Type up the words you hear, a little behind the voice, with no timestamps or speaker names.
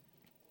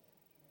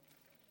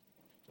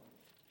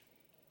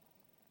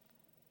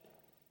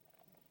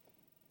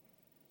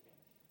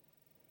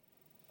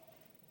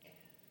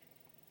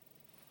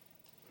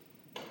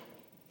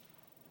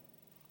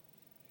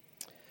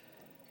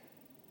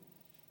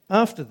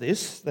After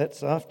this,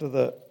 that's after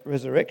the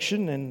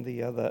resurrection and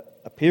the other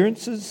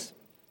appearances,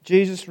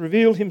 Jesus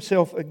revealed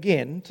himself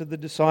again to the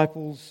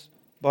disciples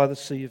by the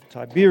Sea of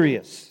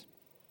Tiberias,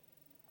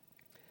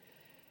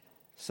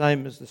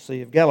 same as the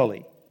Sea of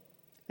Galilee.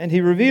 And he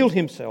revealed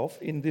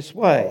himself in this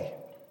way.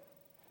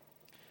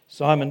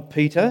 Simon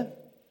Peter,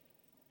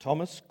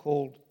 Thomas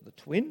called the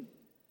twin,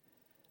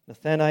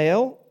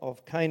 Nathanael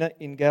of Cana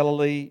in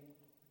Galilee,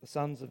 the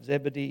sons of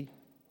Zebedee,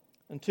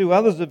 and two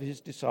others of his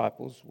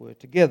disciples were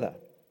together.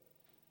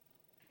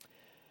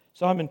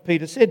 Simon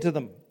Peter said to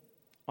them,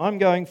 "I'm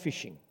going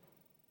fishing."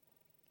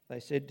 They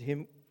said to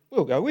him,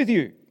 "We'll go with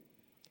you."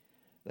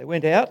 They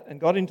went out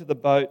and got into the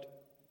boat,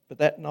 but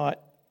that night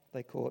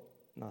they caught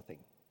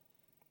nothing.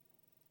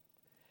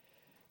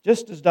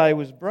 Just as day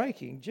was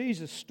breaking,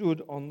 Jesus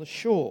stood on the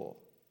shore.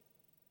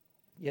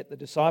 Yet the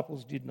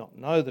disciples did not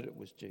know that it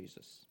was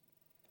Jesus.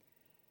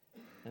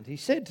 And he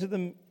said to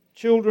them,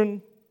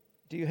 "Children,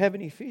 do you have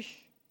any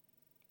fish?"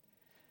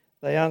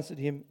 They answered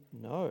him,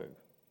 "No."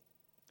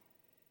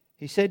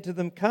 He said to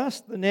them,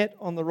 "Cast the net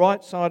on the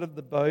right side of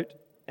the boat,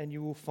 and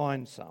you will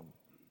find some."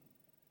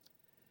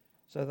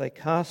 So they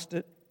cast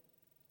it,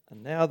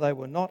 and now they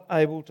were not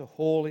able to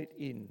haul it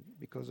in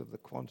because of the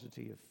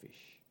quantity of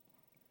fish.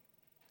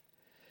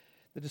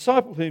 The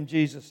disciple whom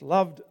Jesus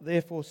loved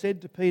therefore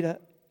said to Peter,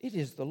 "It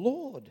is the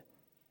Lord."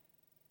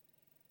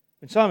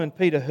 When Simon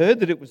Peter heard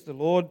that it was the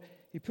Lord,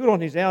 he put on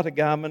his outer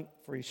garment,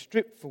 for he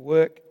stripped for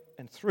work,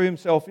 and threw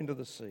himself into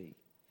the sea.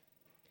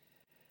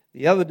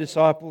 The other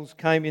disciples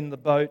came in the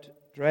boat,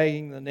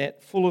 dragging the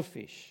net full of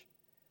fish,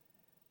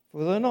 for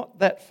they were not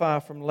that far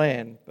from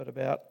land, but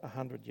about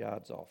 100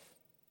 yards off.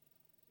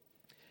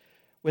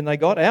 When they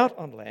got out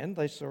on land,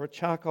 they saw a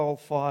charcoal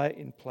fire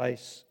in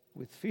place,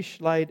 with fish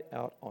laid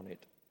out on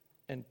it,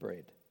 and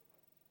bread.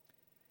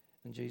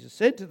 And Jesus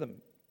said to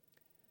them,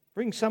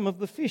 "Bring some of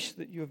the fish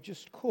that you have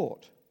just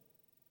caught."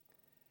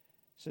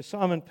 So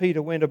Simon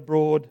Peter went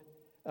aboard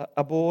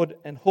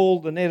and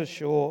hauled the net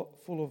ashore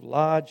full of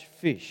large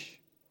fish,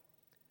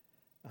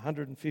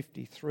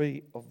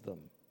 153 of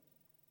them.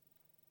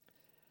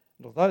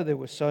 And although there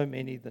were so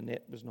many, the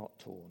net was not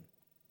torn.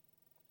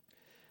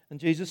 And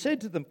Jesus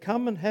said to them,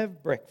 "Come and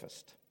have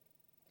breakfast."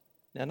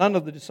 Now none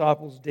of the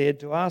disciples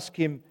dared to ask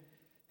him,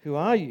 "Who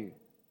are you?"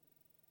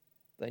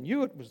 They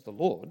knew it was the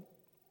Lord.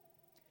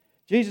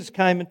 Jesus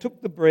came and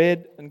took the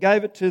bread and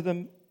gave it to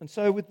them, and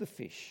so with the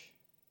fish.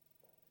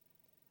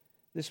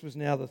 This was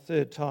now the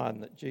third time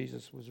that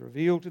Jesus was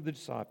revealed to the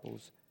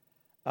disciples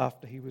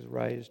after he was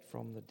raised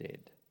from the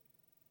dead.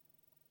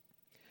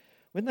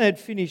 When they had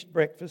finished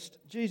breakfast,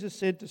 Jesus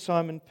said to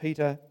Simon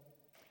Peter,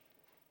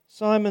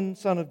 "Simon,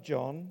 son of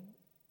John,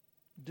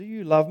 do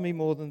you love me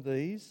more than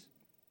these?"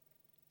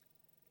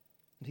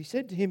 And he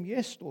said to him,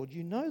 "Yes, Lord,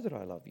 you know that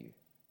I love you."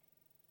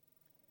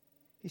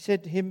 He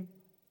said to him,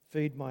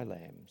 "Feed my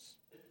lambs."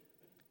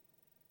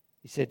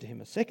 He said to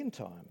him a second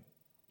time,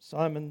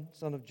 "Simon,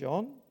 son of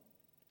John,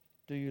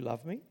 do you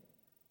love me?"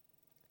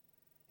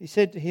 He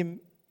said to him,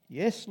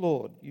 "Yes,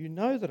 Lord, you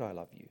know that I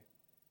love you."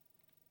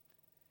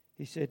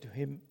 He said to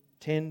him,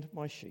 "Tend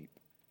my sheep."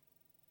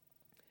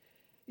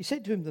 He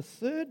said to him the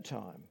third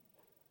time,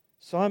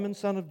 "Simon,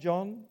 son of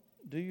John,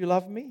 do you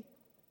love me?"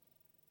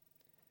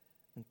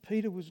 And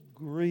Peter was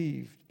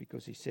grieved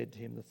because he said to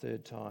him the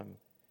third time,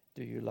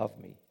 "Do you love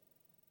me?"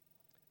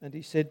 And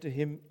he said to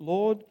him,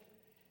 "Lord,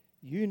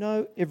 you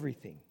know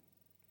everything.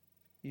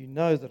 You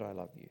know that I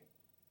love you."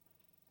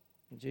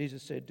 And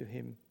Jesus said to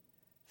him,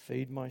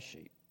 "Feed my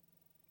sheep.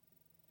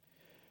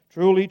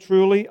 Truly,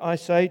 truly, I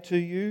say to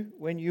you,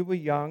 when you were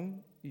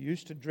young, you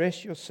used to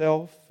dress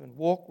yourself and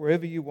walk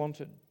wherever you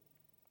wanted.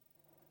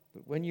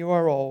 But when you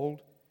are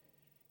old,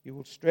 you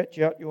will stretch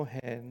out your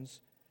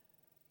hands,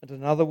 and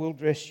another will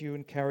dress you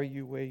and carry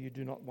you where you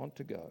do not want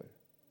to go."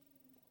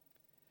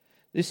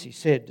 This he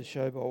said to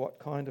show by what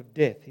kind of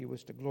death he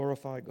was to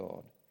glorify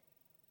God.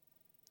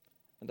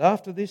 And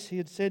after this he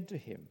had said to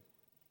him,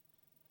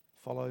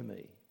 "Follow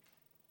me."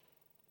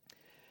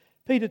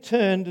 Peter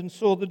turned and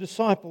saw the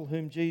disciple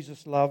whom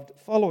Jesus loved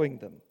following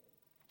them,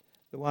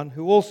 the one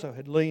who also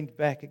had leaned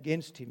back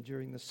against him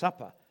during the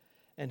supper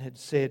and had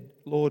said,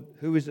 "Lord,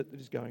 who is it that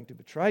is going to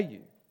betray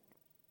you?"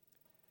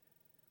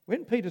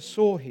 When Peter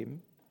saw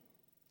him,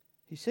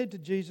 he said to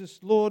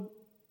Jesus, "Lord,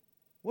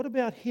 what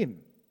about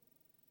him?"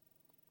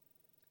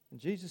 And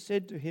Jesus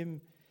said to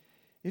him,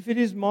 "If it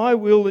is my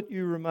will that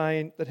he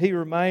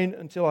remain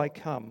until I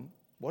come,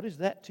 what is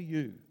that to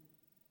you?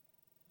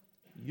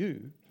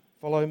 You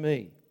follow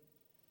me."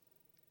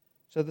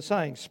 So the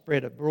saying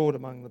spread abroad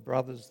among the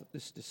brothers that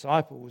this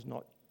disciple was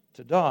not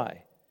to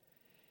die.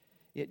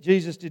 Yet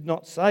Jesus did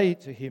not say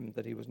to him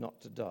that he was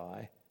not to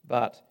die,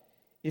 but,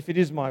 "If it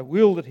is my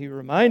will that he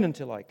remain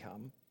until I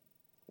come,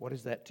 what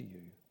is that to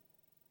you?"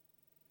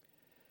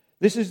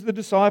 This is the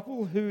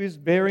disciple who is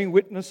bearing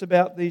witness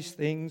about these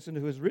things and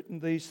who has written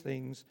these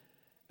things,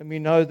 and we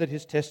know that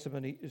his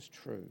testimony is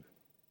true.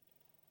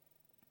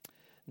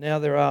 Now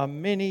there are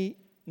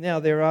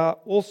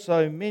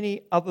also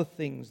many other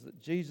things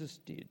that Jesus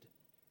did.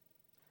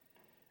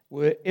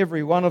 Were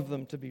every one of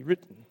them to be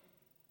written,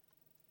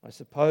 I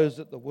suppose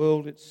that the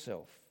world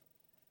itself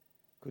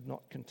could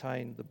not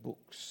contain the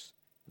books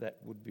that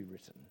would be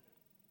written.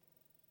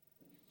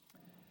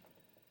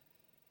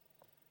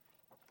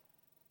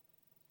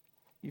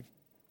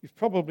 You've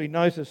probably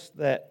noticed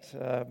that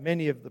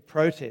many of the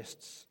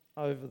protests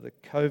over the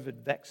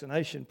COVID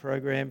vaccination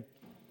program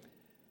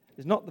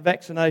is not the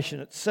vaccination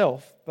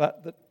itself,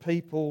 but that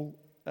people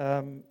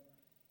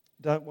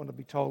don't want to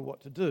be told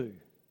what to do.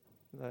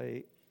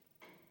 They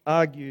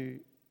argue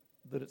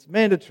that it's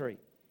mandatory.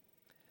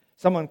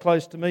 Someone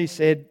close to me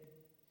said,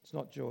 it's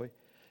not Joy,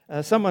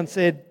 someone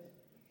said,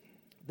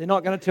 they're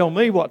not going to tell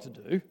me what to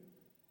do.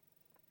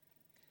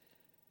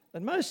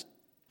 And most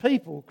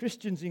people,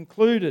 Christians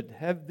included,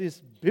 have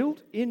this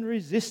built-in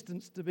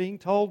resistance to being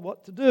told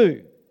what to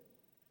do.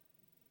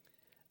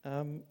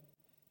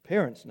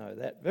 Parents know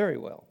that very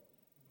well.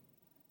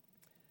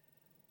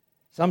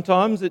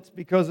 Sometimes it's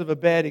because of a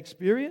bad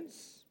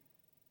experience.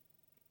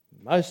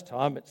 Most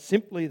time it's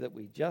simply that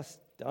we just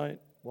don't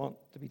want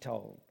to be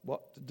told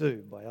what to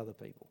do by other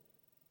people.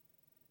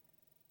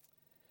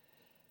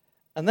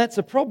 And that's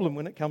a problem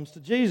when it comes to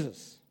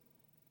Jesus.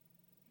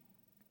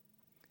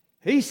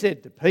 He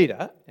said to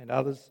Peter and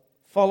others,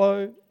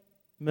 "Follow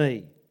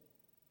me."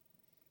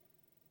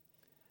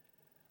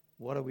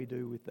 What do we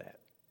do with that?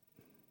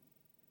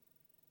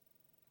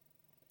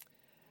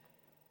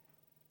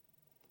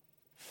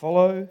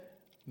 Follow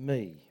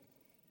me.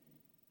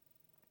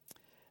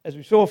 As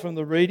we saw from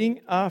the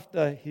reading,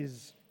 after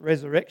his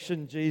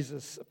resurrection,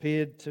 Jesus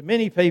appeared to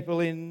many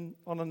people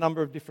on a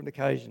number of different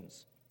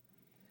occasions.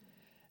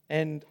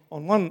 And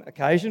on one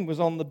occasion was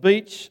on the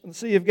beach in the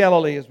Sea of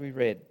Galilee, as we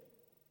read.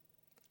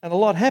 And a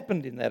lot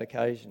happened in that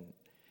occasion.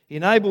 He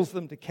enables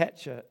them to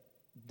catch a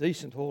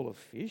decent haul of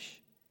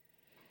fish.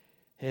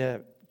 He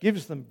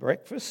gives them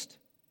breakfast.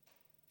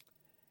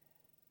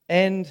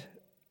 And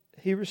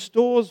he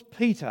restores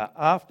Peter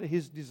after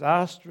his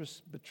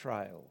disastrous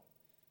betrayal.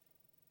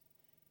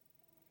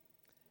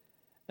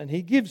 And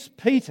he gives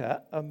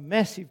Peter a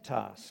massive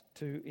task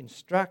to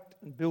instruct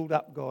and build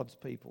up God's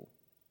people.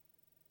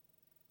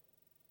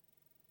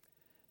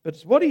 But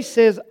it's what he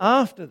says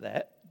after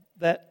that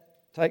that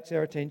takes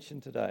our attention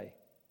today.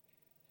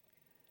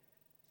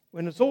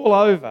 When it's all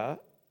over,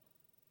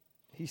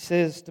 he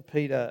says to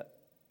Peter,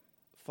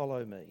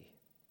 "Follow me."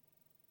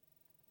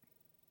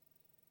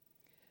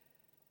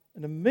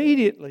 And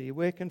immediately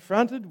we're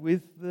confronted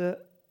with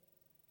the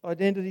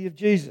identity of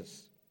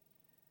Jesus.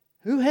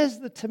 Who has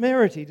the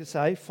temerity to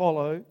say,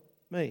 "Follow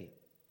me"?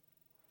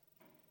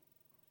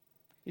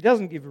 He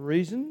doesn't give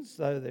reasons,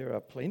 though there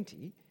are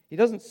plenty. He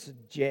doesn't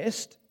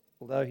suggest,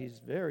 although he's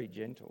very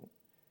gentle.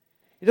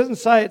 He doesn't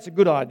say it's a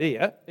good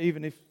idea,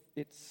 even if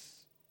it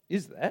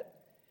is that.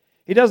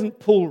 He doesn't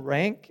pull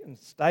rank and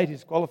state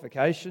his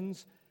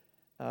qualifications,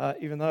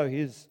 even though he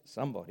is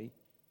somebody.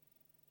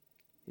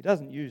 He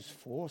doesn't use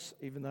force,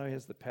 even though he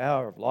has the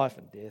power of life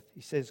and death.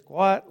 He says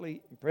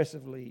quietly,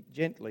 impressively,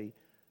 gently,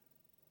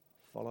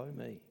 "Follow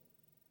me."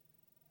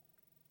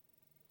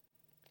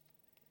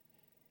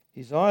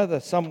 He's either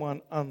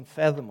someone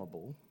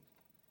unfathomable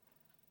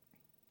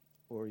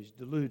or he's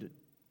deluded.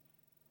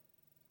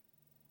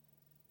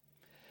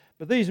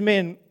 But these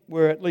men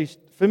were at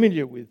least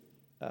familiar with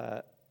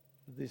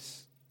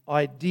this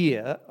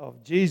idea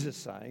of Jesus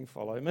saying,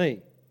 "Follow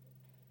me."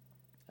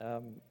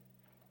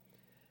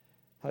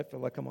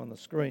 Hopefully they'll come on the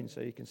screen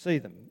so you can see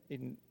them.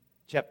 In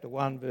chapter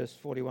 1, verse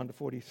 41 to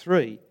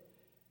 43,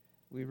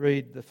 we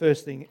read the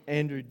first thing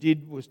Andrew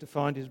did was to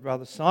find his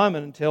brother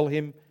Simon and tell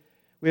him,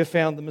 "We have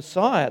found the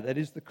Messiah, that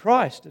is the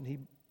Christ," and he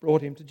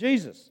brought him to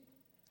Jesus.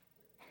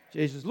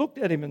 Jesus looked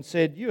at him and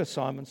said, "You are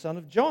Simon, son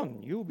of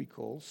John. You will be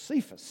called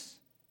Cephas,"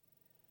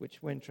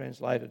 which when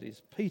translated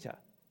is Peter.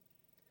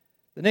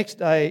 The next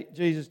day,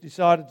 Jesus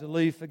decided to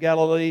leave for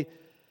Galilee,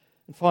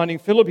 and finding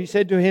Philip, he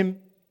said to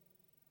him,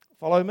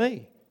 "Follow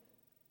me."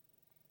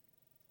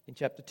 In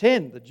chapter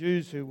 10, the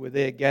Jews who were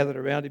there gathered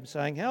around him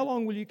saying, "How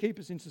long will you keep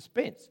us in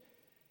suspense?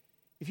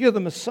 If you're the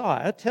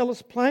Messiah, tell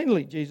us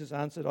plainly." Jesus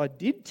answered, "I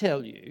did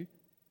tell you,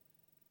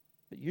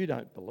 but you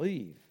don't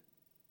believe.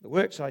 The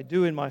works I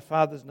do in my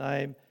Father's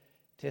name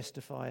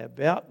testify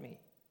about me,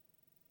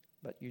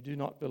 but you do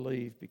not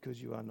believe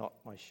because you are not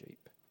my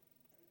sheep.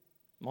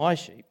 My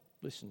sheep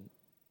listen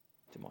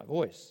to my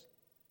voice.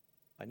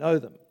 I know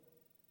them,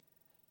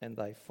 and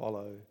they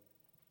follow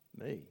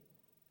me."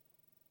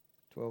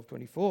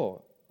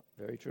 12:24,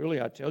 "Very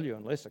truly I tell you,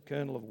 unless a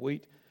kernel of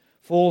wheat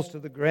falls to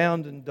the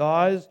ground and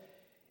dies,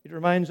 it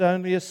remains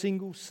only a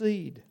single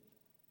seed.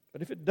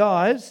 But if it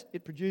dies,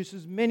 it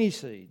produces many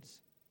seeds.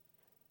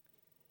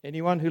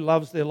 Anyone who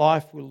loves their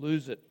life will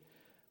lose it,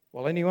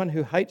 while anyone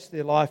who hates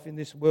their life in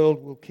this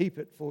world will keep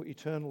it for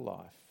eternal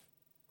life.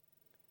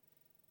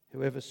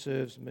 Whoever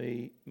serves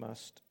me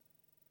must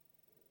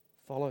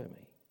follow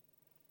me."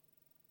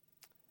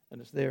 And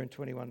it's there in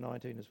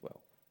 21:19 as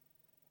well.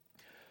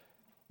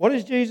 What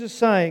is Jesus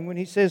saying when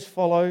he says,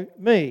 "Follow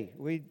me"?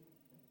 We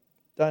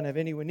don't have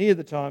anywhere near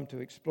the time to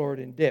explore it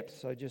in depth,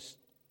 so just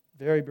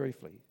very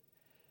briefly.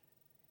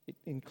 It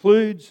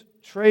includes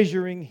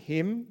treasuring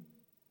him,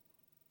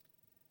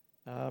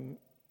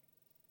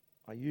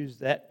 I use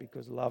that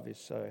because love is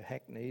so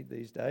hackneyed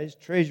these days.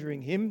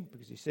 Treasuring him,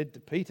 because he said to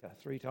Peter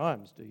 3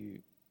 times, do you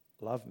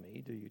love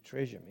me? Do you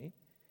treasure me?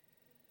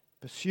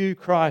 Pursue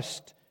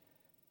Christ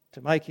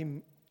to make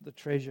him the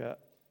treasure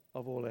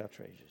of all our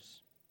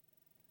treasures.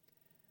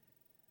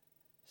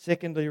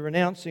 Secondly,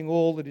 renouncing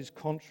all that is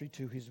contrary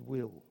to his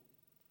will.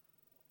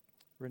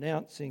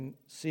 Renouncing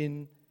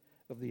sin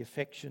of the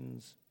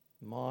affections,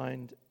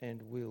 mind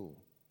and will.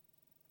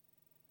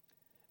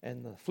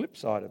 And the flip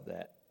side of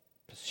that,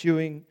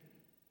 pursuing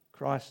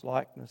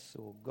Christ-likeness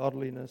or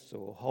godliness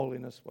or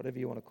holiness, whatever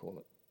you want to call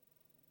it.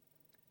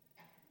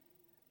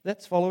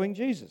 That's following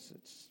Jesus.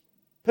 It's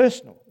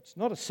personal. It's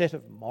not a set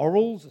of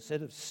morals, a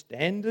set of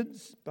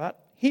standards,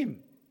 but him.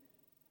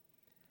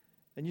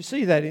 And you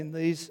see that in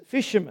these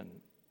fishermen.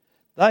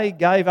 They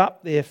gave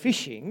up their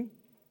fishing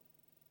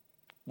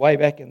way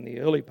back in the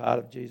early part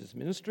of Jesus'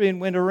 ministry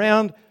and went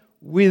around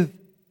with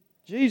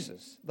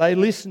Jesus. They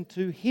listened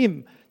to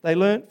him. They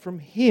learnt from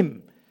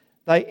him.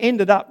 They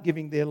ended up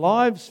giving their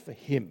lives for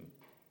him.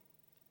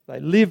 They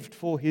lived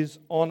for his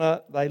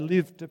honour. They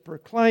lived to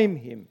proclaim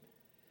him.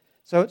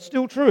 So it's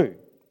still true.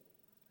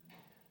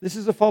 This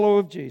is a follower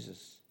of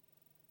Jesus.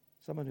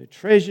 Someone who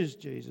treasures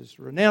Jesus,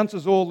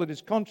 renounces all that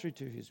is contrary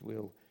to his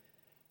will,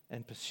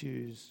 and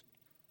pursues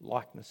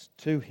likeness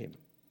to him.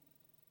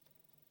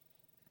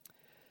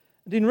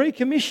 And in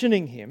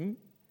recommissioning him,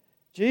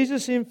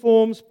 Jesus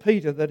informs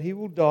Peter that he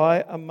will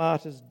die a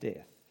martyr's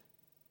death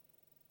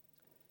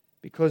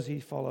because he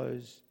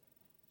follows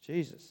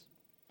Jesus.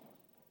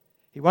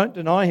 He won't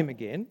deny him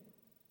again.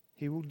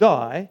 He will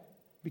die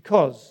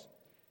because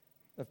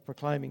of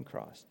proclaiming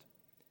Christ.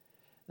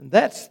 And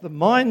that's the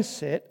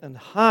mindset and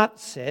heart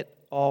set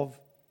of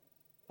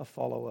a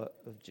follower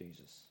of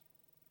Jesus.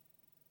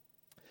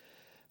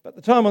 But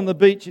the time on the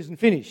beach isn't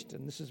finished,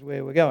 and this is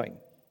where we're going.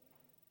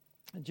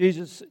 And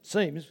Jesus, it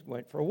seems,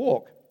 went for a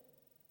walk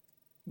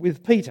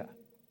with Peter.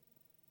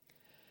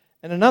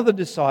 And another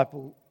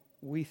disciple,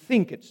 we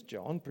think it's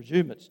John,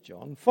 presume it's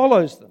John,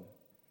 follows them.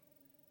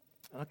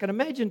 I can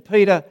imagine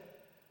Peter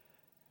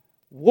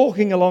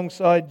walking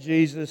alongside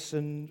Jesus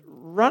and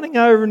running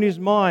over in his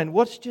mind,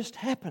 what's just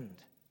happened?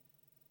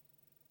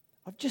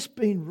 I've just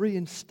been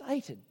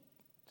reinstated.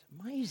 It's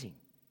amazing.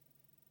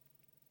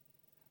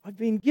 I've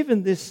been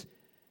given this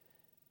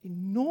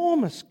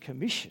enormous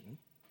commission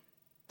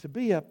to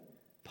be a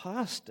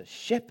pastor,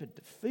 shepherd,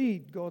 to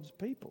feed God's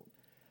people.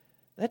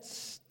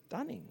 That's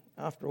stunning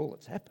after all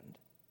that's happened.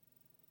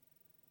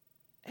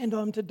 And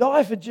I'm to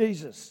die for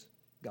Jesus.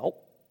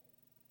 Gulp.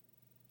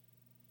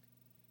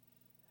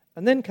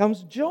 And then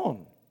comes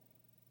John.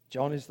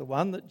 John is the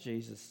one that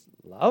Jesus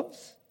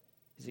loves.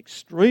 He's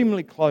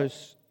extremely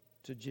close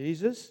to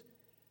Jesus.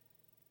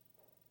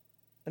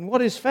 And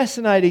what is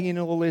fascinating in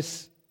all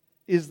this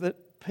is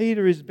that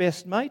Peter is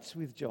best mates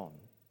with John.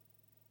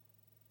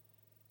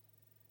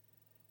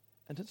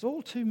 And it's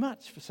all too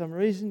much for some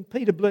reason.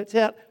 Peter blurts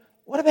out,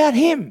 what about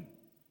him?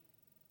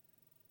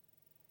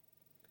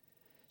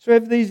 So we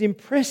have these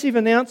impressive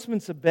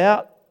announcements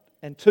about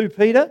and to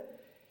Peter.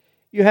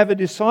 You have a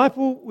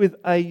disciple with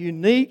a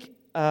unique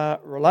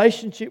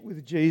relationship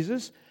with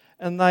Jesus,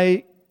 and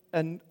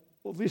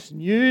all this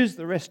news,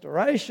 the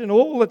restoration,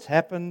 all that's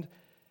happened,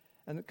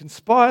 and it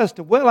conspires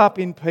to well up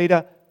in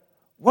Peter.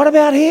 What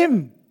about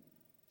him?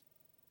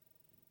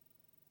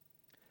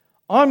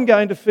 I'm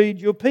going to feed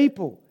your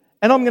people,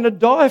 and I'm going to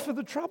die for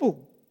the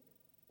trouble.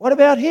 What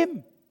about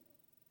him?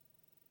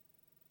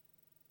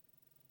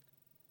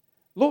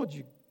 Lord,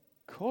 you're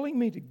calling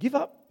me to give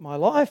up my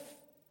life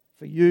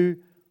for you.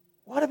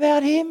 What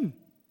about him?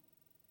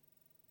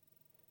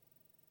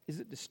 Is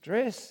it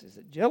distress? Is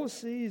it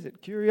jealousy? Is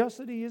it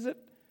curiosity? Is it?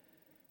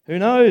 Who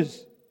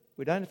knows?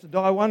 We don't have to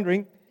die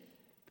wondering,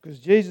 because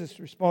Jesus'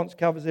 response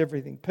covers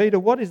everything. Peter,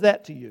 what is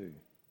that to you?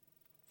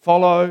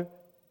 Follow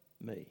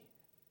me.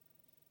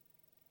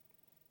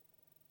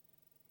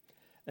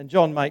 And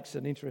John makes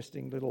an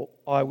interesting little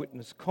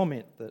eyewitness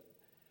comment that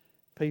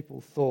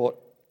people thought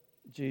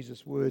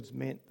Jesus' words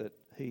meant that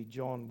he,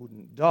 John,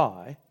 wouldn't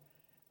die,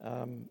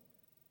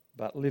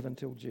 but live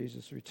until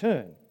Jesus'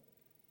 return.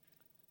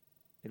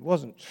 It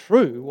wasn't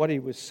true. What he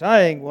was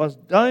saying was,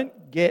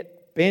 don't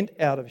get bent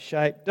out of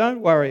shape.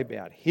 Don't worry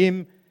about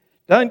him.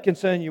 Don't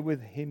concern you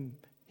with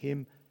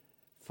him.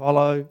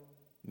 Follow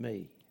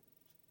me.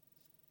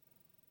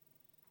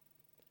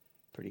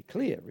 Pretty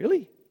clear,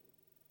 really.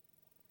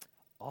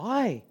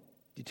 I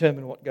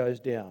determine what goes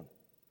down.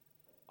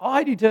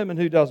 I determine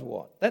who does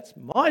what. That's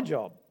my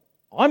job.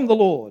 I'm the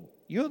Lord.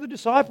 You're the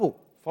disciple.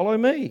 Follow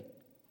me.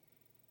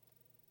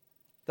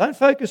 Don't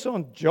focus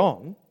on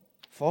John.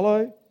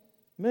 Follow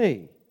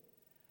me.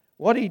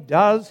 What he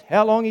does,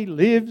 how long he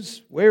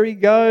lives, where he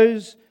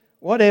goes,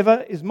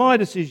 whatever, is my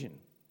decision.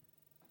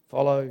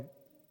 Follow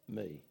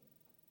me.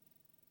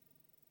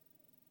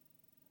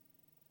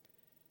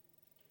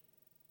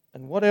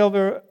 And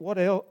whatever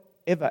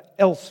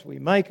else we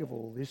make of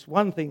all this,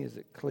 one thing is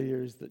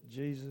clear, is that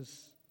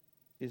Jesus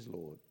is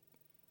Lord.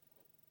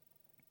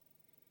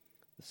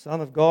 The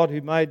Son of God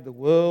who made the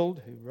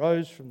world, who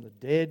rose from the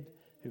dead,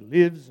 who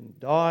lives and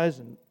dies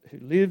and who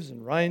lives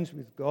and reigns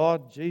with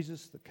God,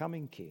 Jesus, the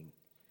coming King.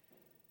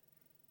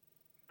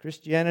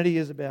 Christianity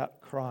is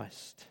about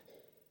Christ.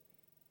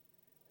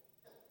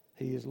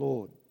 He is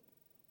Lord.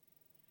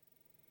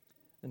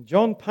 And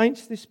John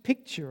paints this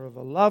picture of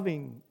a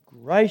loving,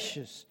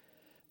 gracious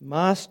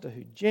master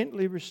who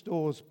gently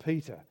restores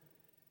Peter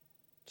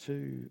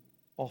to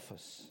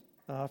office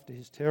after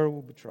his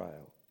terrible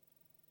betrayal.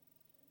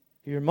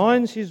 He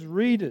reminds his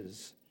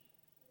readers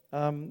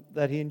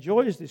that he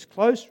enjoys this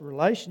close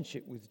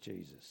relationship with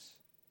Jesus.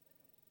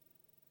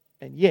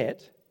 And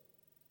yet,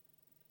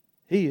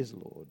 he is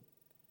Lord.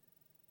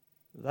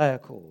 They are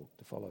called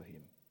to follow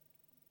him.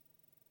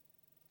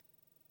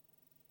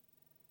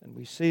 And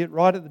we see it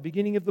right at the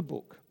beginning of the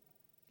book.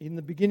 In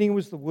the beginning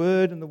was the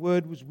Word, and the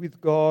Word was with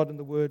God, and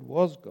the Word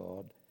was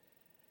God.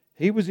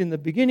 He was in the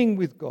beginning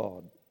with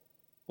God.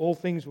 All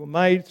things were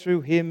made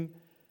through him,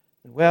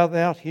 and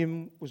without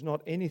him was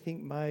not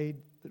anything made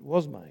that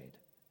was made.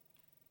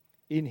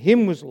 In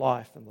him was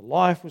life, and the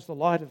life was the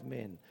light of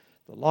men.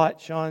 The light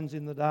shines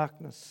in the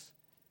darkness,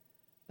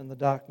 and the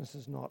darkness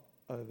has not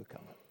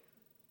overcome it.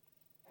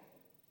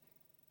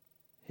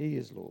 He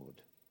is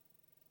Lord.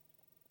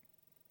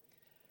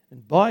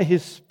 And by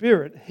his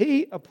Spirit,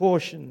 he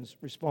apportions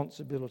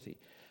responsibility.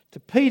 To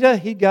Peter,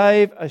 he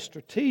gave a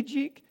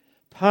strategic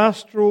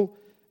pastoral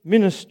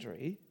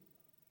ministry.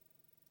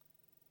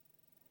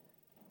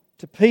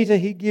 To Peter,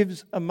 he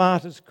gives a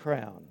martyr's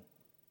crown.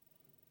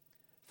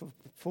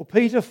 For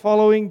Peter,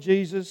 following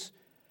Jesus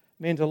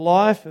meant a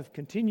life of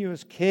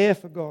continuous care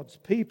for God's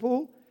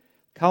people,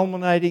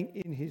 culminating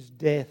in his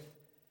death.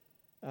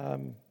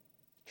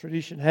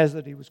 Tradition has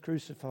it he was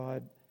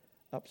crucified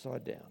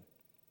upside down.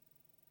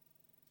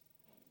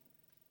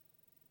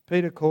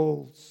 Peter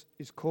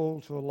is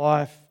called to a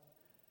life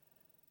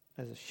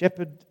as a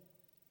shepherd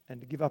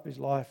and to give up his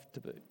life to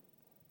boot.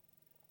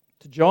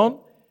 To John,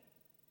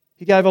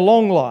 he gave a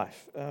long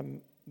life.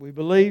 We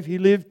believe he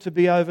lived to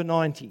be over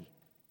 90.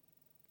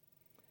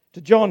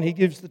 To John, he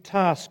gives the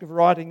task of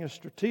writing a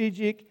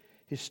strategic,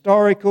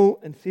 historical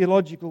and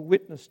theological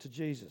witness to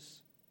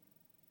Jesus.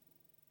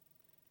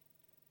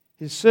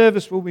 His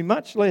service will be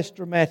much less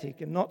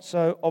dramatic and not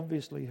so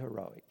obviously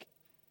heroic.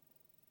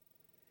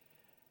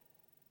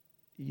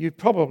 You've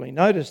probably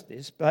noticed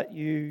this, but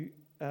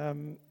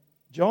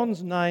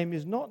John's name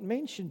is not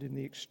mentioned in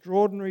the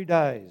extraordinary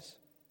days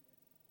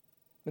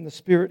when the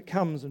Spirit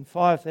comes and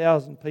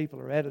 5,000 people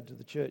are added to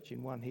the church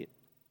in one hit,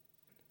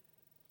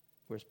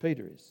 whereas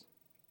Peter is.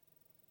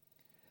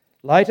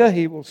 Later,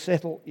 he will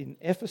settle in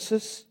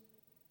Ephesus,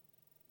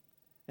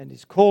 and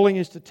his calling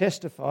is to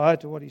testify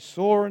to what he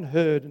saw and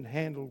heard and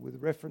handled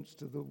with reference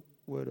to the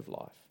word of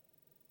life.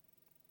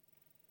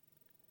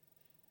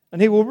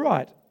 And he will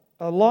write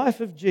a life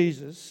of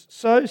Jesus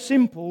so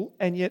simple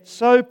and yet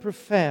so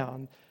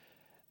profound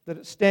that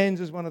it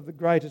stands as one of the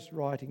greatest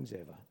writings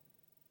ever.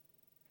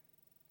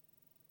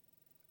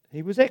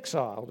 He was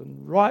exiled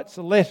and writes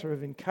a letter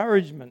of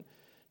encouragement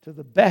to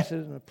the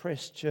battered and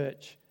oppressed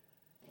church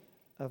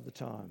of the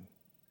time.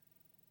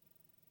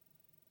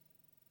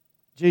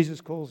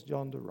 Jesus calls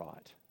John to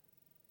write.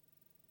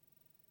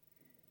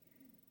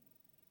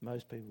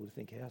 Most people would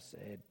think, how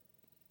sad.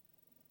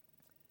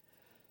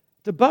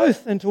 To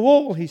both and to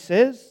all, he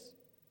says,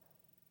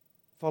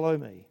 follow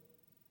me.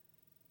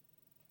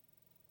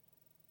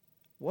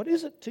 What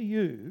is it to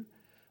you,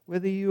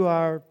 whether you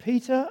are a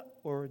Peter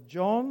or a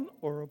John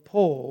or a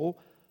Paul,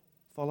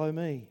 follow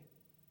me?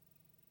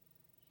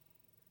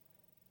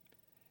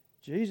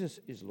 Jesus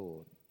is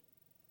Lord.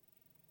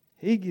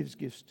 He gives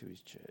gifts to his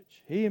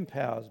church. He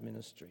empowers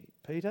ministry.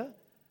 Peter,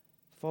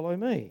 follow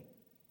me.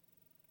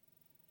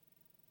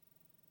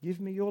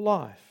 Give me your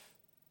life.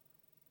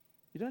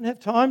 You don't have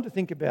time to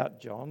think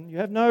about John. You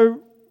have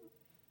no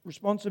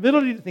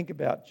responsibility to think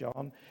about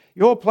John.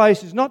 Your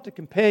place is not to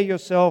compare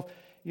yourself.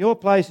 Your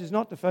place is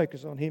not to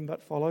focus on him,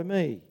 but follow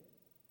me.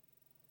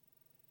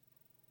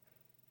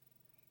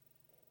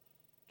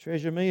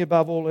 Treasure me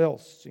above all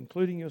else,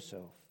 including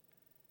yourself.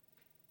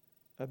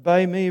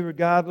 Obey me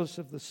regardless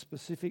of the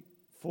specific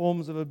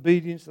forms of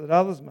obedience that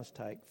others must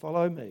take.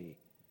 Follow me.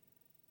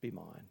 Be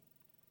mine.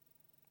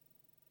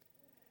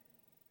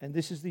 And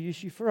this is the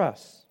issue for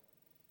us.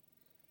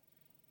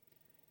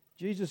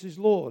 Jesus is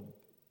Lord.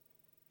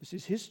 This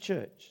is his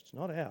church. It's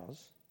not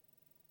ours.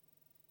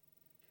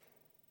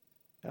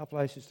 Our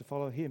place is to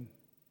follow him.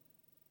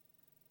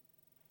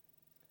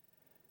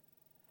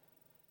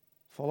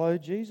 Follow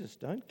Jesus.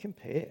 Don't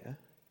compare.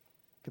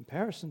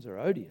 Comparisons are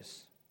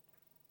odious.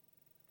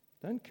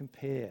 Don't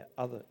compare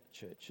other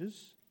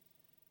churches.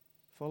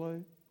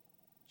 Follow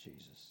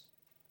Jesus.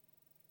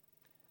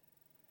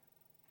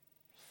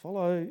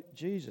 Follow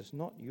Jesus,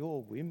 not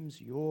your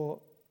whims, your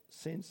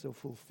sense of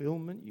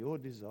fulfillment, your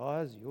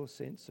desires, your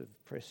sense of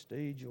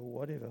prestige or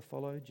whatever.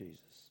 Follow Jesus.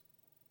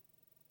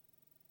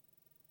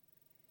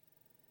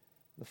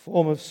 The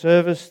form of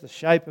service, the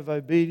shape of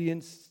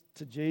obedience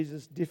to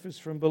Jesus differs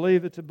from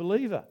believer to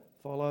believer.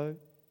 Follow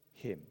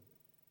him.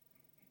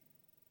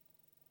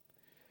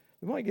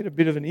 We might get a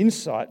bit of an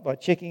insight by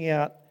checking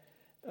out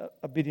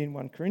a bit in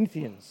 1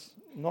 Corinthians.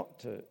 not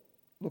to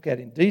look at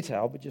in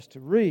detail, but just to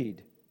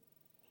read.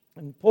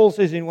 And Paul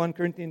says in 1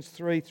 Corinthians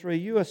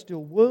 3:3, you are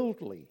still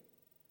worldly.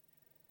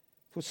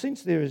 For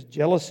since there is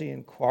jealousy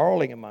and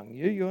quarrelling among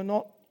you,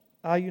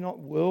 are you not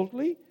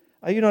worldly?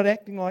 Are you not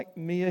acting like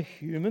mere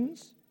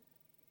humans?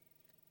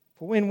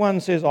 For when one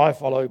says, I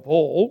follow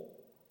Paul,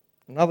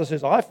 another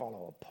says, I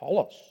follow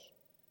Apollos,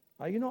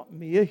 are you not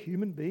mere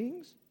human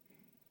beings?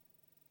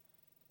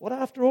 What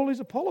after all is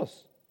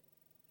Apollos?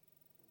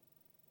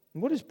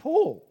 And what is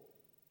Paul?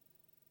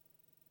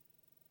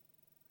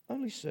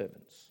 Only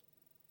servants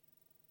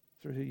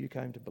through who you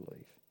came to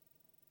believe.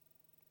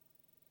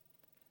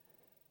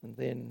 And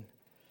then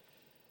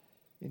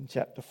in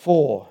chapter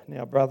 4,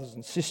 now brothers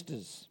and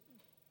sisters,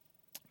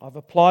 I've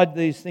applied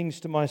these things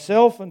to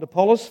myself and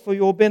Apollos for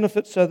your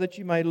benefit, so that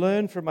you may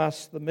learn from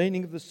us the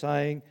meaning of the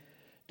saying,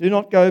 do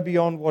not go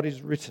beyond what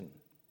is written.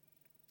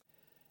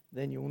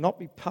 Then you will not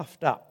be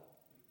puffed up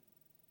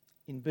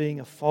in being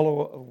a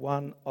follower of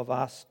one of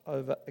us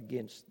over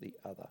against the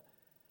other.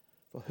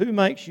 For who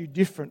makes you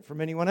different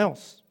from anyone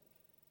else?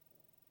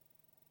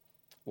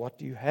 What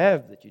do you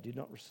have that you did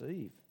not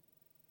receive?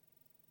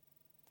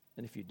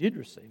 And if you did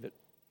receive it,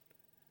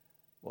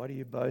 why do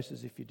you boast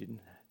as if you didn't?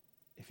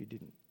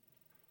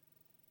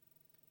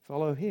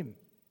 Follow him,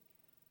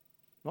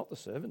 not the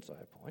servants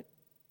I appoint.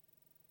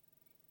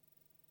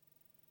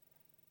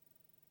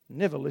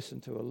 Never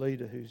listen to a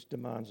leader who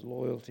demands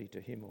loyalty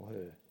to him or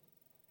her.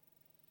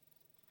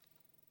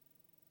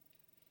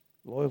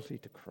 Loyalty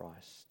to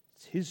Christ.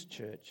 It's his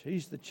church.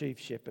 He's the chief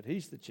shepherd.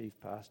 He's the chief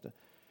pastor.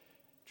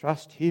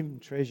 Trust him,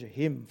 treasure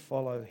him,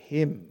 follow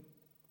him.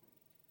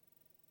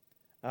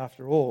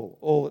 After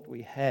all that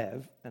we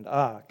have and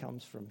are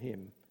comes from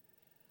him.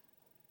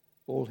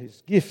 All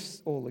his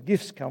gifts, all the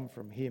gifts come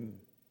from him.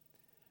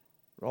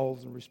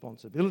 Roles and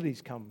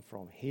responsibilities come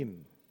from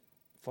him.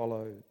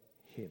 Follow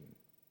him.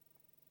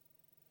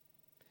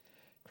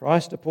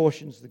 Christ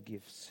apportions the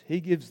gifts. He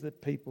gives the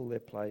people their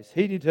place.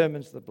 He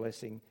determines the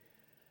blessing.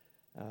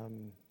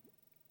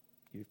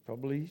 You've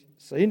probably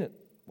seen it.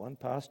 One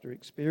pastor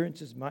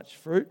experiences much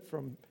fruit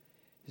from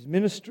his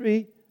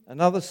ministry,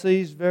 another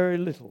sees very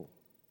little.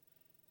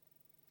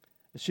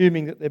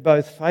 Assuming that they're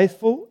both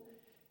faithful,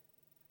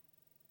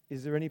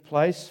 is there any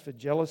place for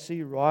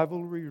jealousy,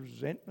 rivalry,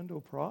 resentment,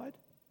 or pride?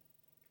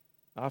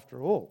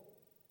 After all,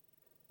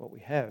 what we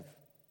have,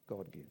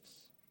 God gives.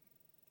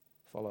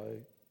 Follow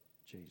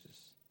Jesus.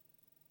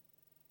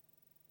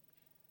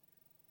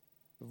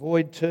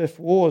 Avoid turf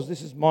wars.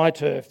 This is my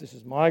turf, this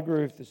is my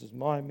groove, this is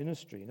my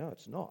ministry. No,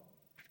 it's not.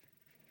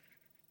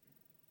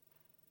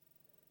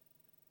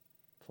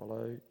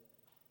 Follow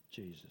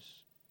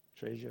Jesus.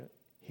 Treasure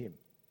him.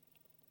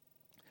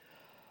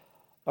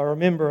 I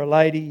remember a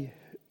lady,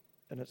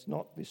 and it's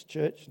not this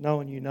church, no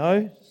one you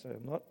know, so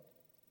I'm not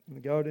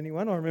going to go at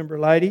anyone. I remember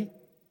a lady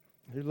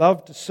who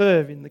loved to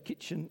serve in the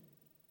kitchen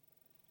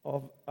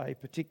of a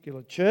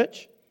particular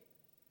church,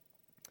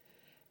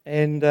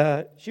 and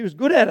she was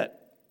good at it.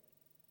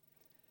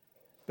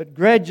 But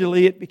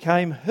gradually it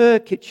became her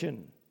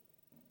kitchen,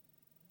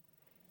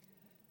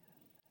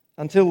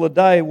 until the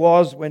day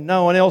was when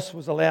no one else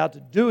was allowed to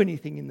do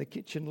anything in the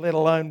kitchen, let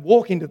alone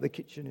walk into the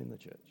kitchen in the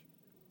church.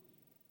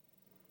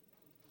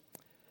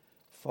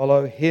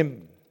 Follow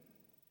him.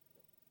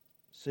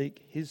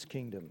 Seek his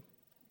kingdom.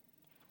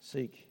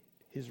 Seek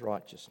his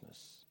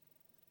righteousness.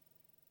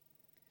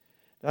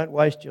 Don't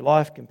waste your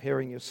life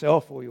comparing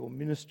yourself or your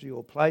ministry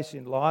or place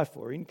in life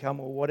or income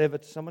or whatever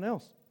to someone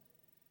else.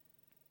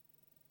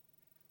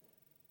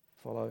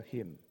 Follow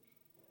him.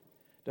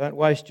 Don't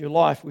waste your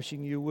life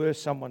wishing you were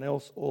someone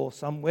else or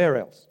somewhere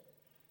else.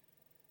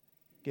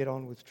 Get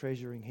on with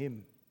treasuring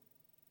him.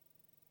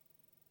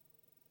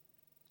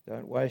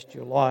 Don't waste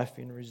your life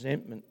in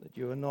resentment that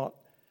you are not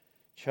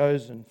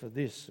chosen for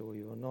this or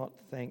you are not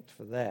thanked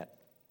for that.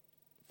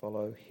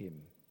 Follow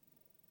him.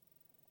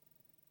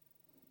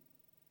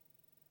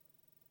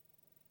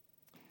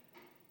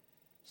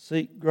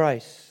 Seek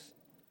grace,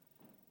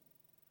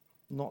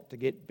 not to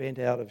get bent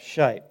out of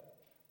shape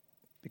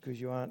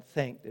because you aren't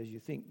thanked as you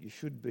think you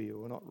should be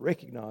or not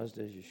recognised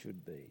as you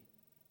should be.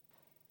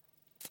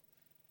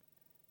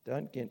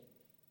 Don't get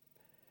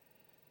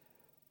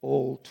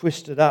all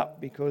twisted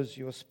up because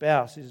your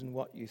spouse isn't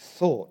what you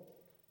thought,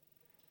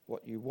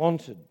 what you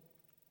wanted,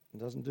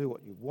 and doesn't do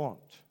what you want.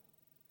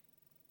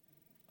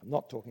 I'm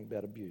not talking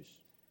about abuse.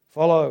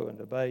 Follow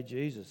and obey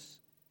Jesus.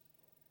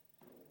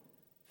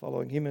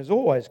 Following him is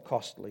always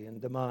costly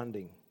and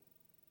demanding.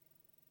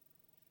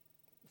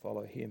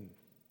 Follow him.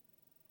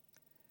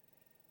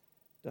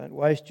 Don't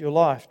waste your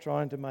life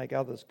trying to make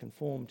others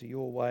conform to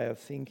your way of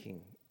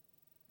thinking,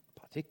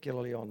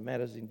 particularly on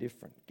matters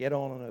indifferent. Get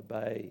on and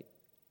obey.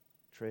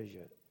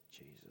 Treasure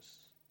Jesus.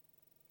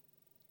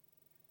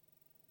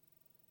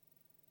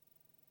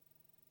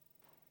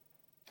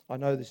 I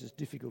know this is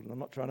difficult, and I'm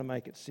not trying to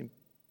make it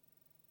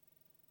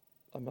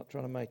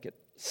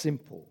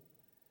simple.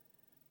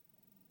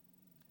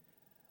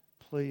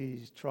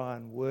 Please try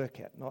and work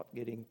at not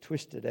getting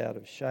twisted out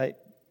of shape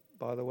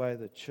by the way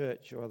the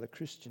church or other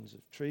Christians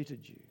have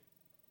treated you.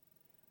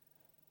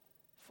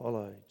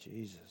 follow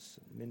Jesus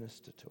and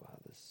minister to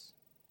others.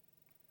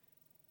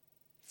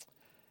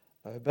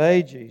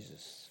 Obey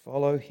Jesus.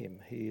 Follow him.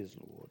 He is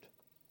Lord.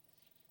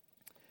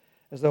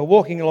 As they were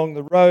walking along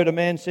the road, a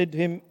man said to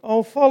him,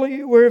 "I'll follow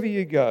you wherever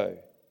you go."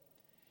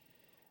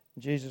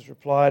 And Jesus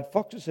replied,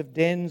 "Foxes have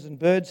dens and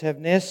birds have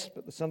nests,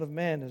 but the Son of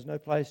Man has no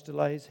place to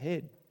lay his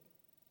head."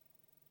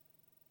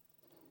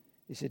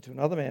 He said to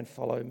another man,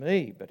 "Follow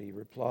me." But he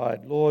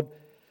replied, "Lord,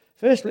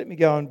 first let me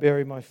go and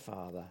bury my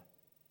father."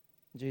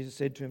 And Jesus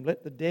said to him,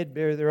 "Let the dead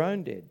bury their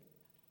own dead.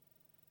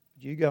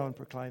 But you go and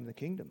proclaim the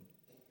kingdom."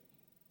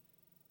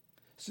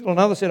 Still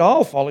another said,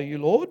 "I'll follow you,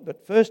 Lord,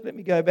 but first let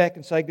me go back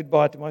and say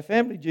goodbye to my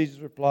family." Jesus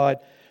replied,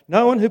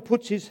 "No one who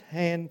puts his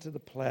hand to the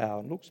plough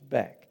and looks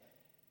back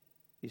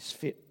is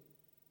fit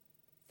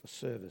for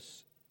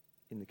service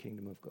in the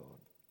kingdom of God."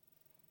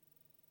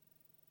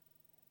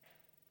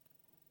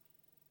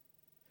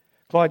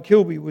 Clyde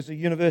Kilby was a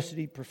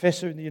university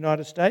professor in the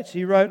United States.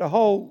 He wrote a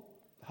whole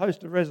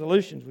host of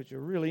resolutions which are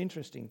really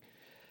interesting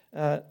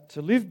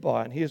to live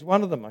by, and here's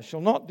one of them: "I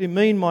shall not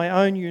demean my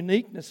own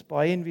uniqueness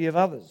by envy of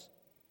others.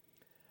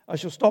 I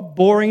shall stop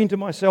boring into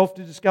myself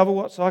to discover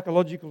what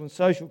psychological and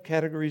social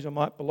categories I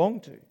might belong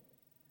to.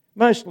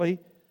 Mostly,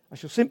 I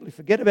shall simply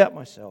forget about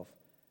myself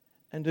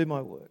and do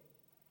my work.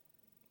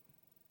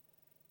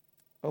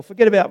 I'll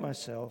forget about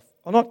myself.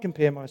 I'll not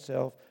compare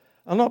myself.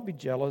 I'll not be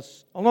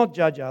jealous. I'll not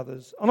judge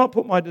others. I'll not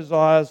put my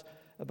desires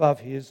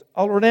above his.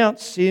 I'll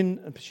renounce sin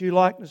and pursue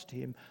likeness to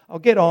him. I'll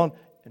get on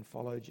and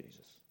follow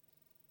Jesus."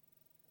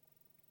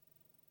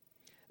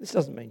 This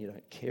doesn't mean you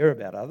don't care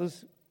about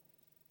others.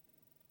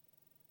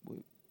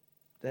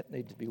 That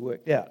needs to be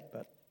worked out,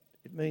 but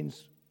it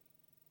means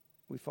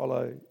we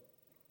follow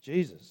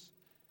Jesus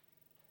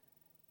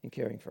in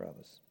caring for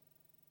others.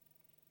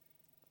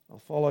 I'll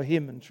follow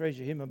him and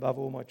treasure him above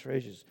all my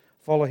treasures.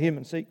 Follow him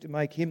and seek to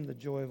make him the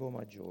joy of all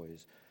my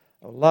joys.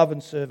 I'll love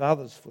and serve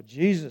others for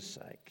Jesus'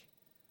 sake.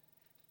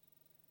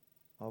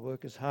 I'll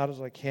work as hard as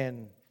I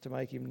can to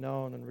make him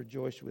known and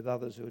rejoice with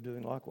others who are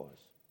doing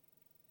likewise.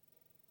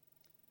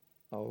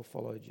 I will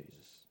follow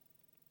Jesus.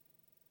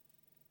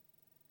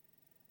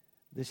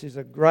 This is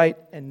a great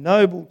and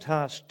noble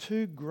task,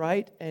 too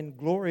great and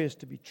glorious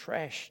to be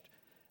trashed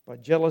by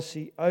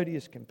jealousy,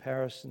 odious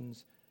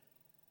comparisons,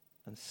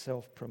 and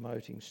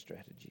self-promoting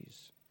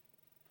strategies.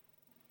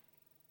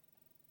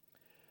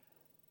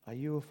 Are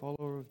you a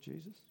follower of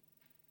Jesus?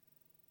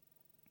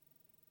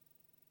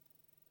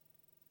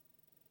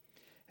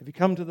 Have you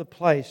come to the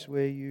place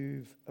where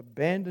you've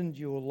abandoned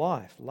your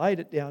life, laid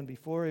it down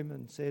before him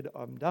and said,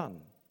 "I'm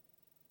done.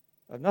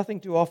 I have nothing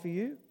to offer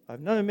you. I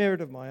have no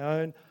merit of my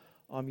own.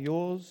 I'm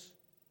yours.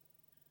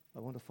 I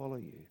want to follow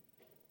you.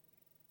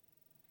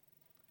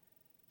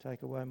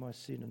 Take away my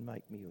sin and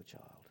make me your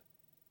child."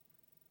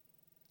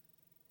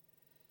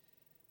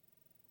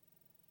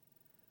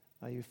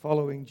 Are you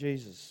following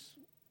Jesus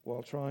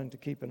while trying to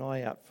keep an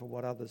eye out for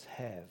what others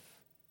have?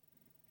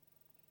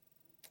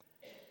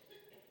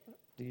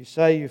 Do you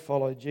say you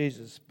follow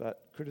Jesus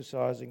but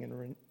criticising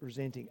and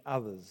resenting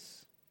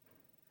others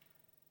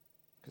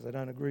because they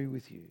don't agree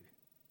with you?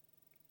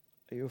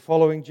 Are you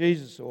following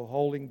Jesus or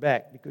holding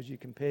back because you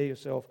compare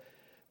yourself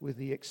with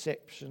the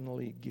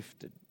exceptionally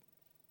gifted?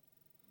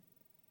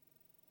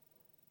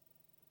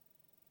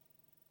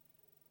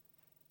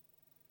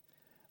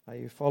 Are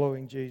you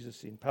following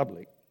Jesus in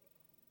public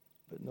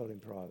but not in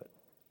private?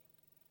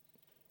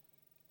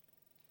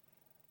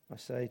 I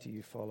say to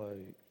you, follow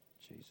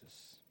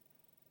Jesus.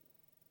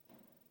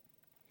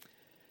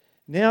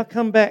 Now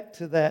come back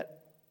to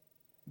that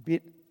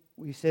bit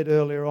we said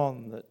earlier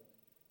on that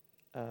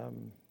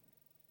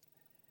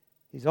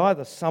he's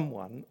either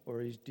someone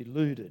or he's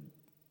deluded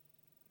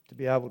to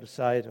be able to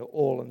say to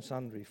all and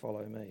sundry,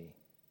 "Follow me."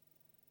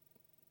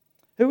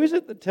 Who is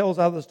it that tells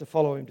others to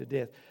follow him to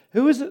death?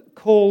 Who is it that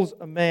calls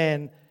a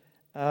man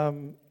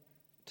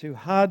to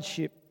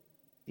hardship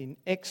in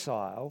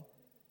exile?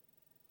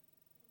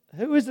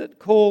 Who is it that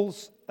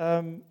calls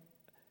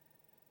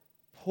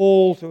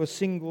Paul to a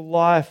single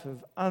life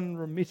of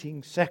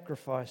unremitting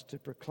sacrifice to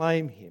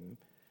proclaim him?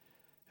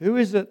 Who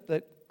is it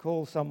that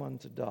calls someone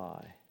to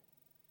die?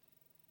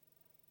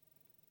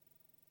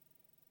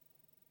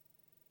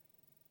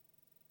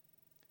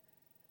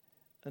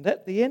 And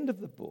at the end of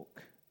the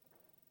book,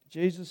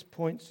 Jesus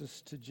points us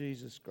to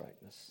Jesus'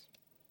 greatness.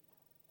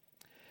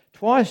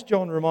 Twice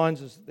John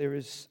reminds us that there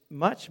is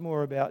much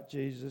more about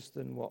Jesus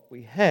than what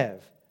we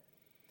have.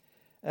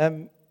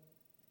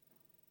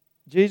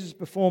 Jesus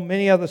performed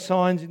many other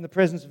signs in the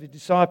presence of his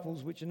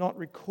disciples which are not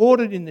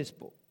recorded in this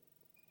book.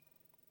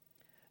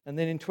 And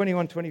then in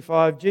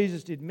 21:25,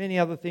 Jesus did many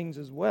other things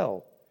as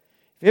well.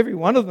 If every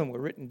one of them were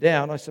written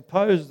down, I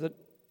suppose that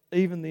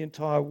even the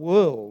entire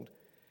world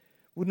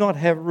would not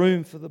have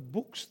room for the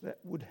books that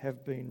would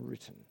have been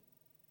written.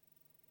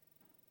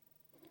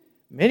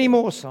 Many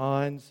more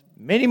signs,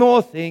 many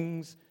more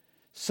things,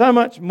 so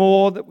much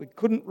more that we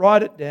couldn't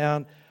write it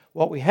down.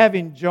 What we have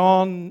in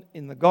John,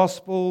 in the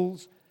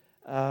Gospels,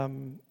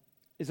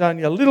 is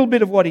only a little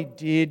bit of what he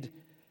did.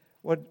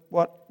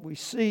 What we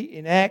see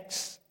in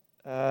Acts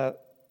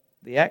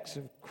the acts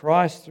of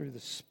Christ through the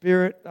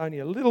Spirit, only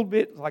a little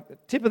bit, like the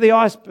tip of the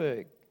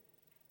iceberg,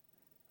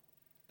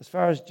 as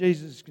far as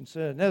Jesus is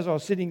concerned. And as I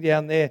was sitting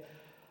down there,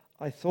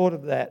 I thought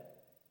of that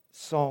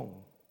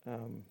song.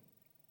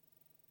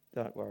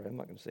 Don't worry, I'm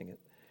not going to sing it.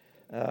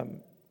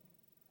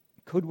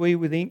 Could we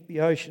with ink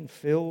the ocean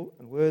fill,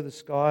 and were the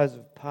skies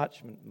of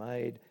parchment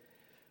made,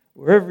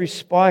 were every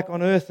spike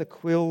on earth a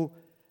quill,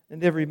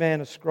 and every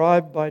man a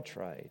scribe by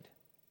trade,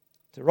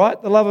 to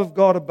write the love of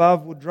God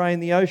above would drain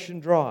the ocean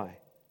dry,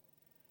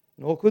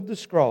 nor could the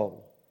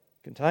scroll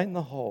contain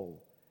the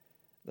whole,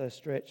 though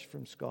stretched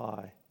from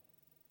sky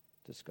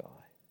to sky.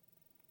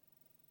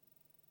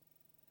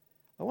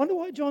 I wonder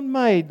why John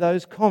made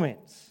those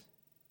comments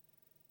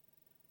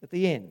at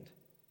the end.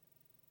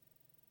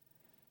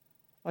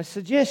 I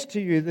suggest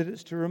to you that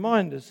it's to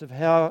remind us of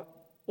how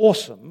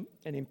awesome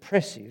and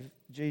impressive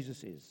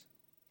Jesus is.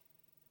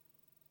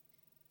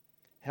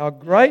 How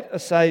great a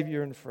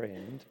Saviour and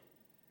friend,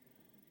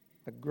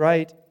 a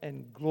great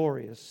and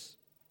glorious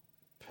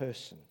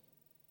person.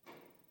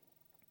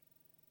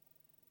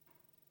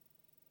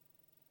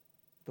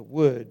 The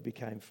Word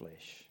became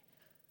flesh.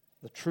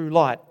 The true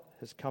light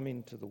has come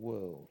into the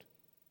world.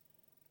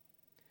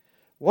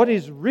 What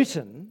is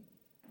written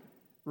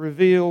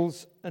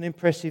reveals an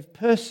impressive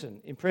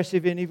person,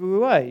 impressive in every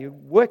way. You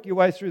work your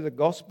way through the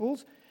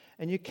Gospels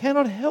and you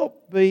cannot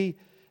help be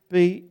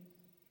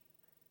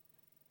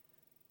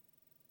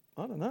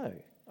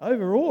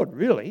overawed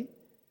really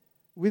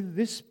with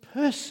this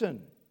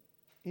person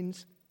in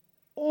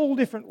all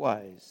different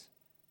ways.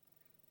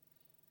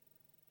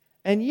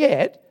 And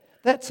yet,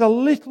 that's a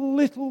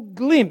little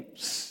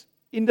glimpse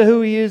into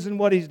who he is and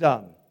what he's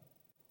done.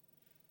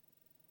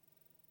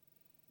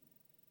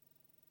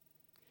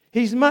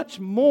 He's much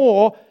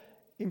more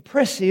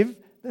impressive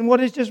than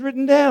what is just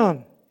written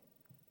down.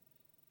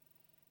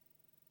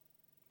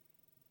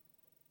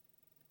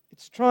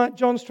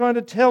 John's trying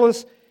to tell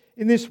us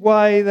in this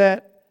way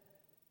that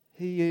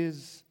he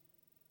is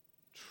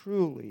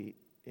truly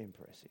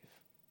impressive.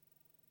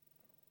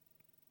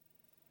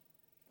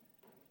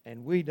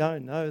 And we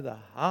don't know the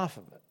half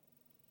of it.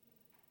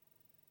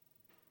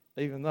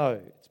 Even though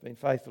it's been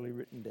faithfully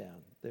written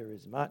down, there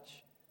is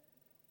much,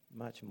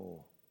 much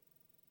more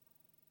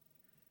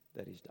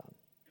that he's done.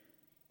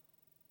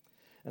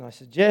 And I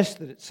suggest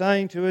that it's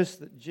saying to us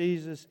that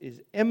Jesus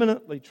is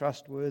eminently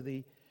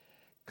trustworthy,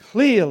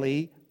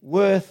 clearly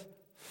worth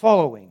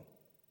following,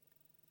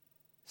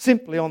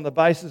 simply on the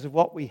basis of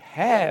what we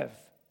have.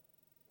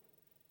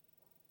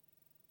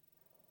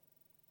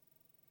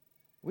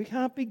 We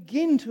can't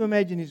begin to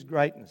imagine his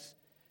greatness,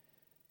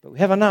 but we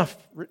have enough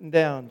written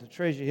down to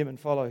treasure him and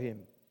follow him.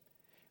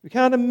 We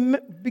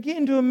can't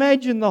begin to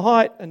imagine the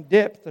height and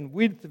depth and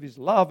width of his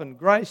love and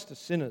grace to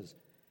sinners,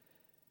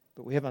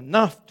 but we have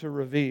enough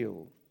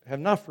revealed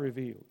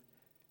to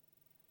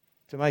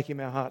make him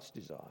our heart's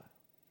desire.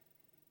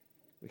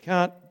 We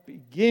can't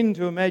begin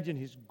to imagine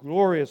his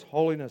glorious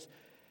holiness,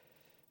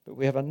 but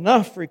we have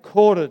enough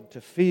recorded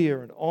to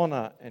fear and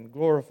honour and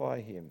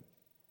glorify him.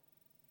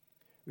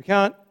 We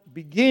can't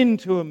begin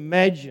to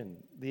imagine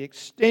the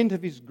extent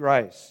of his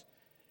grace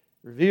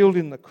revealed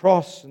in the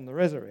cross and the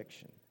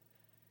resurrection,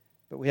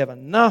 but we have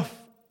enough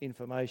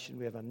information,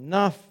 we have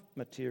enough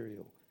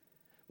material,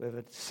 we have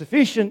a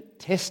sufficient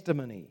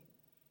testimony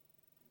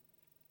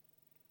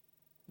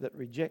that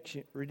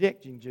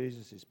rejecting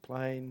Jesus is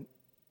plain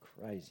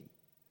crazy.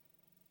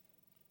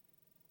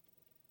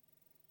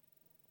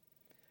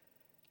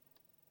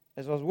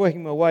 As I was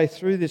working my way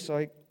through this,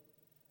 I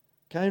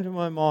came to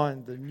my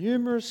mind the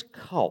numerous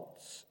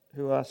cults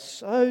who are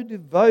so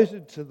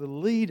devoted to the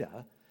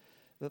leader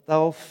that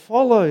they'll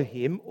follow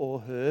him or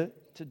her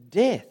to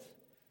death.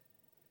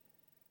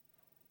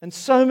 And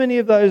so many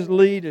of those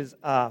leaders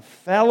are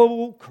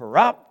fallible,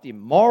 corrupt,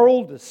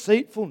 immoral,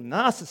 deceitful,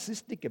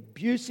 narcissistic,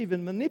 abusive,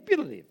 and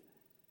manipulative.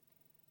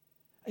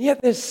 And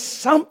yet there's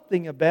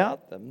something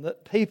about them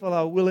that people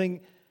are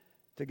willing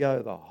to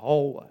go the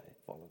whole way,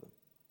 follow them.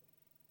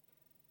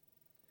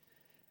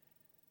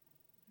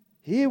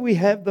 Here we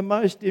have the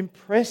most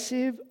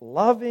impressive,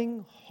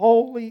 loving,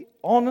 holy,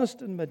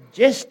 honest, and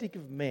majestic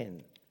of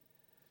men.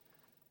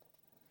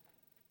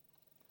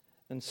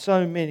 And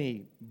so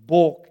many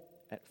balk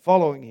at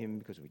following him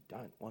because we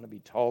don't want to be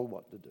told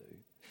what to do.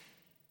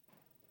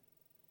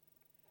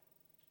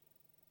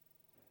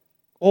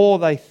 Or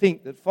they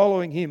think that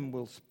following him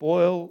will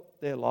spoil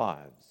their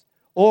lives,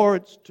 or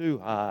it's too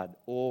hard,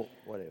 or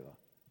whatever.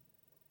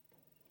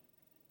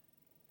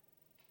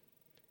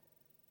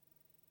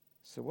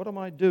 So what am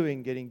I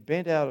doing getting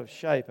bent out of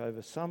shape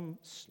over some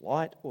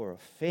slight or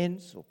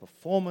offence or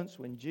performance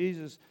when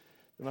Jesus,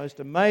 the most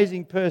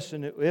amazing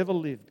person who ever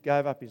lived,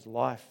 gave up his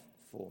life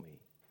for me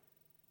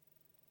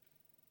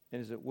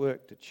and is at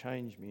work to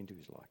change me into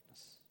his likeness?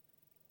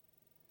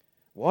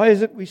 Why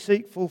is it we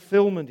seek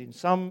fulfillment in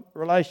some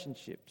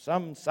relationship,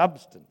 some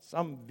substance,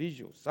 some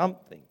visual,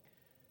 something,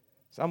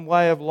 some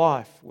way of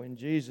life when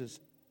Jesus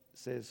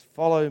says,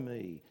 "Follow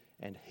me,"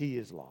 and he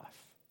is life?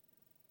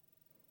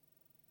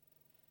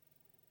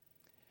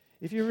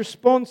 If your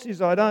response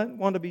is, I don't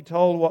want to be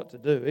told what to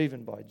do,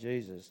 even by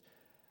Jesus,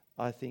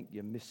 I think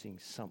you're missing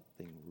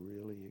something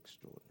really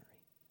extraordinary.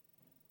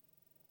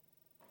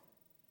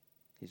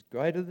 He's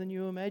greater than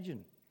you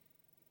imagine.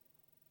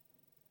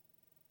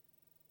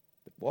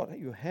 But what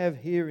you have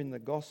here in the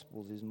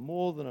Gospels is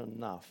more than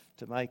enough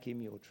to make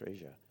him your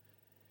treasure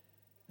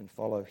and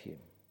follow him.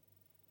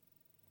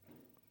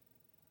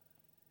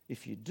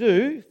 If you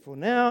do, for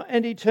now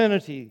and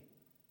eternity,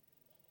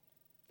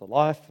 the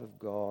life of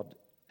God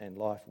and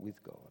life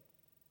with God.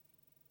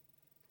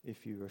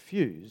 If you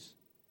refuse,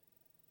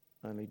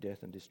 only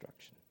death and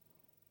destruction.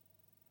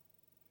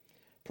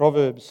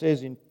 Proverbs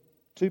says in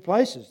 2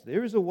 places,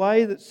 there is a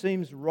way that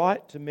seems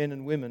right to men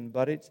and women,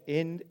 but its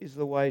end is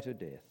the way to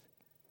death.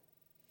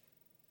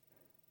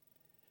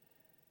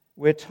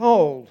 We're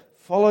told,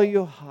 follow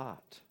your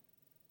heart.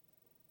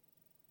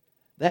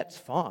 That's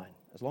fine,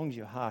 as long as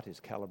your heart is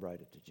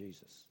calibrated to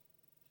Jesus.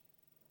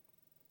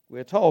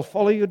 We're told,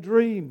 follow your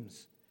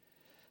dreams.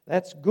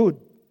 That's good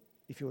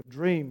if your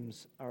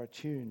dreams are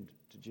attuned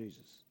to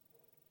Jesus.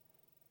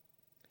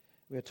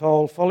 We're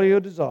told, follow your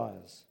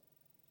desires.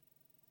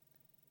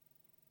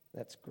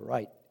 That's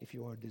great if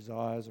your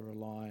desires are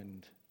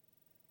aligned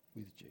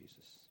with Jesus.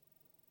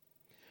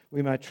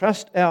 We may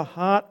trust our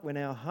heart when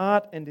our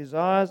heart and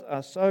desires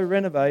are so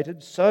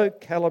renovated, so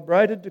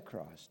calibrated to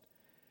Christ,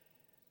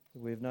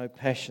 that we have no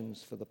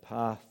passions for the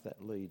path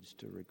that leads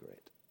to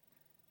regret.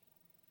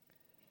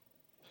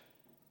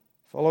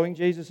 Following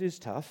Jesus is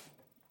tough.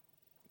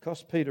 It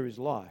cost Peter his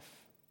life.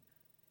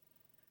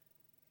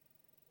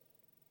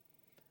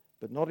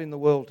 But not in the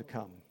world to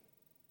come.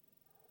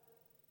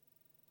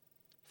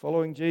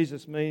 Following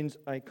Jesus means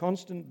a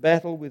constant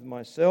battle with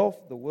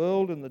myself, the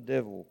world and the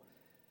devil,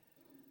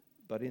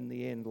 but in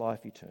the end,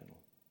 life eternal.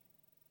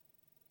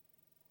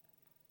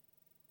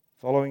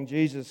 Following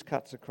Jesus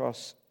cuts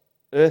across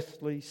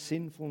earthly,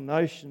 sinful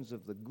notions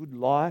of the good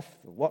life,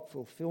 of what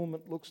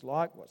fulfillment looks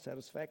like, what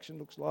satisfaction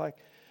looks like,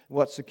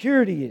 what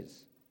security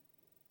is.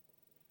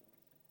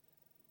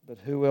 But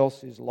who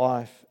else is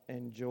life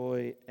and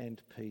joy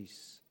and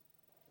peace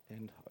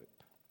and hope?